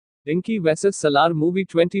Dunki vs Salaar movie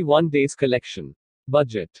 21 days collection.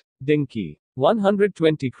 Budget. Dunki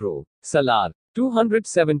 120 crore. Salaar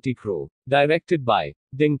 270 crore. Directed by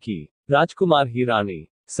Dunki, Rajkumar Hirani.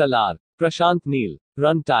 Salaar Prashant Neel.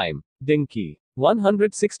 Run time Dunki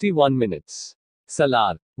 161 minutes.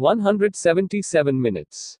 Salaar 177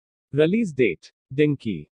 minutes. Release date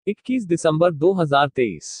Dunki 21 December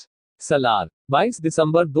 2023. Salaar 22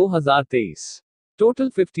 December 2023.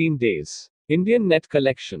 Total 15 days. Indian net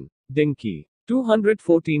collection Dunki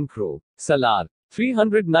 214 crore. Salaar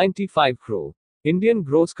 395 crore. Indian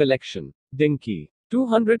gross collection Dunki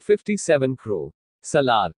 257 crore.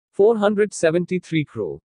 Salaar 473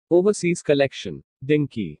 crore. Overseas collection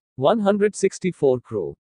Dunki 164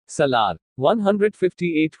 crore. Salaar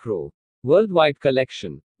 158 crore. Worldwide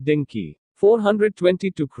collection Dunki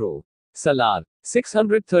 422 crore. Salaar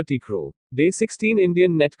 630 crore. Day 16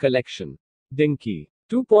 Indian net collection Dunki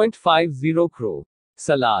 2.50 crore.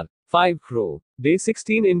 Salaar 5 crore. Day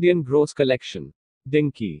 16 Indian gross collection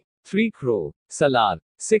Dunki 3 crore. Salaar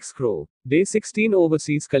 6 crore. Day 16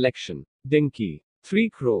 overseas collection Dunki 3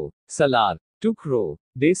 crore. Salaar 2 crore.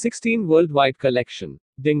 Day 16 worldwide collection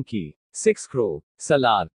Dunki 6 crore.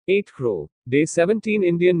 Salaar 8 crore. Day 17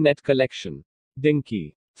 Indian net collection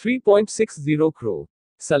Dunki 3.60 crore.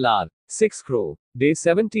 Salaar 6 crore. Day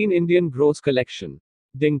 17 Indian gross collection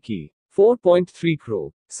Dunki 4.3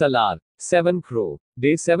 crore. Salaar 7 crore.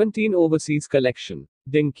 Day 17 overseas collection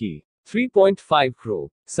Dunki 3.5 crore.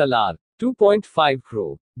 Salaar 2.5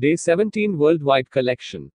 crore. Day 17 worldwide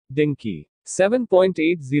collection Dunki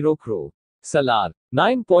 7.80 crore. Salaar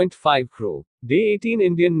 9.5 crore. Day 18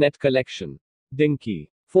 Indian net collection Dunki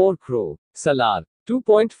 4 crore. Salaar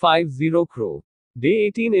 2.50 crore. Day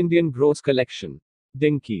 18 Indian gross collection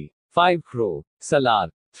Dunki 5 crore. Salaar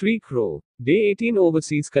 3 crore. Day 18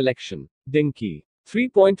 overseas collection Dunki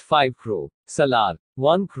 3.5 crore. Salaar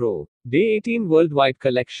 1 crore. Day 18 worldwide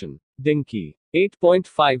collection Dunki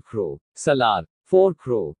 8.5 crore. Salaar 4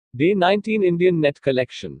 crore. Day 19 Indian net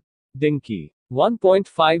collection Dunki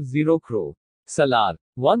 1.50 crore. Salaar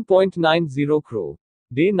 1.90 crore.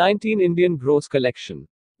 Day 19 Indian gross collection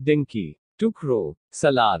Dunki 2 crore.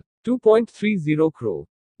 Salaar 2.30 crore.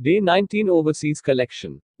 Day 19 overseas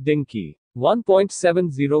collection Dunki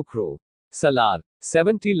 1.70 crore. Salaar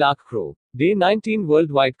 70 lakh crore. Day 19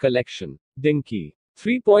 worldwide collection Dunki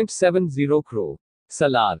 3.70 crore.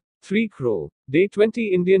 Salaar 3 crore. Day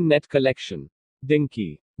 20 Indian net collection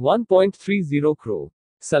Dunki 1.30 crore.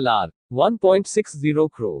 Salaar 1.60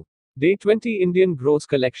 crore. Day 20 Indian gross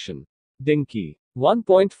collection Dunki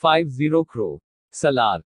 1.50 crore.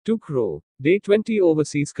 Salaar 2 crore. Day 20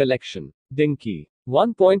 overseas collection Dunki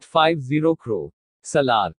 1.50 crore.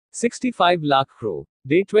 Salaar 65 lakh crore.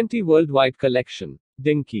 Day 20 worldwide collection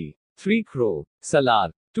Dunki 3 crore.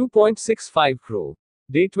 Salaar 2.65 crore.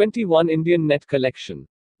 Day 21 Indian net collection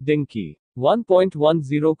Dunki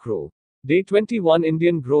 1.10 crore. Day 21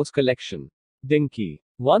 Indian gross collection Dunki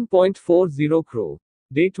 1.40 crore.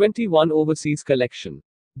 Day 21 overseas collection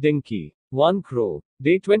Dunki 1 crore.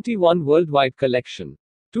 Day 21 worldwide collection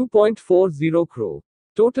 2.40 crore.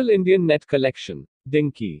 Total Indian net collection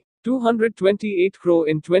Dunki 228 crore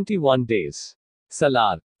in 21 days.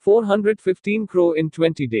 Salaar 415 crore in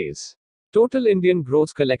 20 days. Total Indian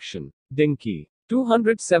gross collection Dunki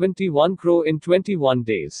 271 crore in 21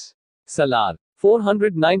 days. Salaar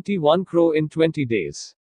 491 crore in 20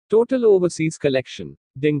 days. Total overseas collection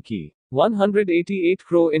Dunki 188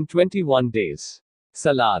 crore in 21 days.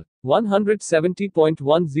 Salaar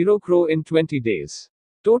 170.10 crore in 20 days.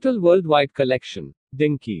 Total worldwide collection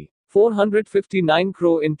Dunki 459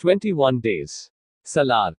 crore in 21 days.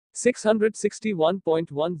 Salaar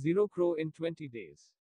 661.10 crore in 20 days.